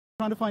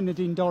Trying to find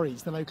Nadine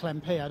Dorries, the local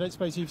MP. I don't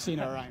suppose you've seen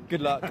her around.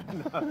 Good luck.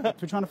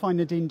 We're trying to find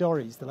Nadine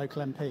Dorries, the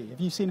local MP. Have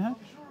you seen her?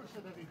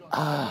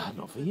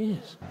 Not for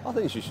years. I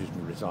think she should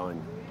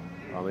resign.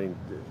 I mean,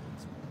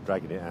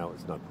 dragging it out,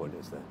 there's no point,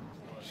 is there?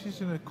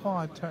 She's an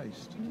acquired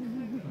taste.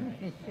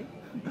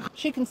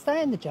 She can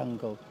stay in the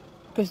jungle,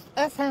 because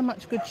that's how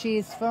much good she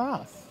is for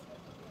us.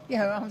 You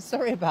know, I'm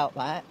sorry about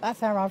that.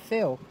 That's how I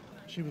feel.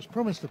 She was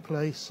promised a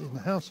place in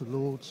the House of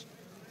Lords,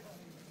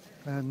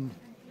 and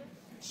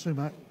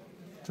Sumak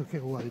took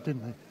it away,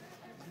 didn't he?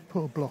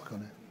 Put a block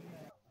on it.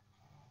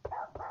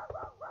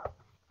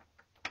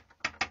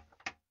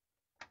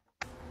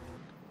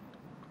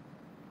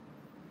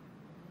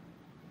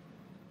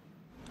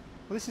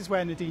 Well, this is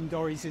where Nadine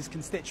Dorries'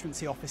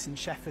 constituency office in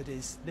Shefford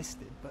is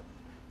listed, but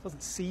it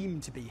doesn't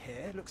seem to be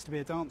here. It looks to be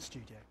a dance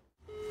studio.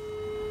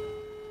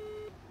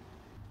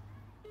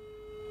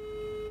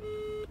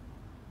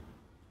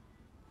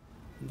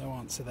 No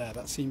answer there.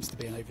 That seems to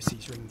be an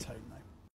overseas ringtone, though.